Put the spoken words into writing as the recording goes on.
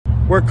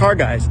We're car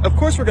guys. Of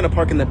course we're gonna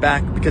park in the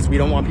back because we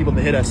don't want people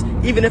to hit us,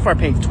 even if our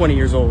paint's 20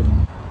 years old.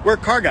 We're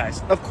car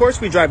guys. Of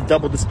course we drive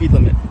double the speed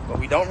limit, but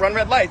we don't run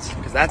red lights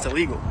because that's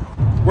illegal.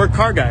 We're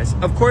car guys.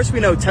 Of course we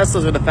know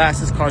Teslas are the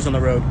fastest cars on the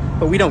road,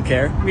 but we don't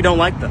care. We don't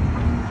like them.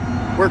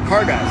 We're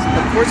car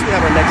guys. Of course we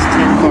have our next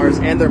 10 cars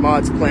and their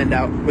mods planned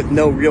out with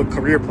no real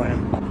career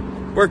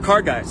plan. We're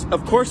car guys.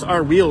 Of course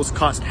our wheels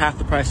cost half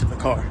the price of the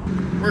car.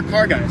 We're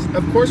car guys.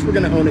 Of course we're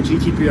gonna own a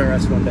GT3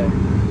 RS one day.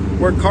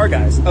 We're car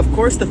guys. Of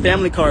course the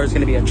family car is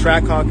gonna be a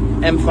Trackhawk,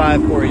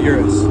 M5, or a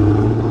Urus.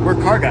 We're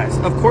car guys.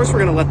 Of course we're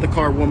gonna let the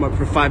car warm up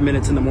for 5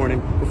 minutes in the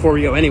morning before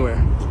we go anywhere.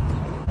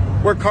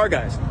 We're car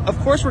guys. Of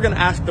course we're gonna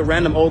ask the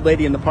random old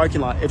lady in the parking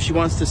lot if she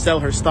wants to sell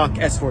her stock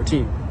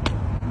S14.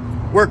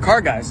 We're car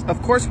guys. Of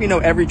course we know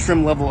every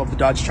trim level of the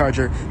Dodge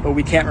Charger, but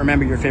we can't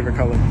remember your favorite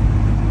color.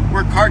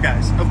 We're car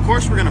guys. Of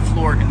course we're gonna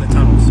floor in the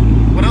tunnels.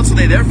 What else are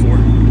they there for?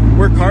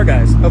 We're car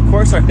guys. Of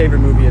course our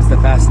favorite movie is The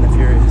Fast and the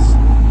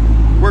Furious.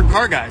 We're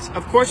car guys.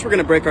 Of course we're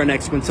gonna break our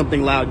necks when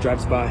something loud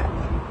drives by.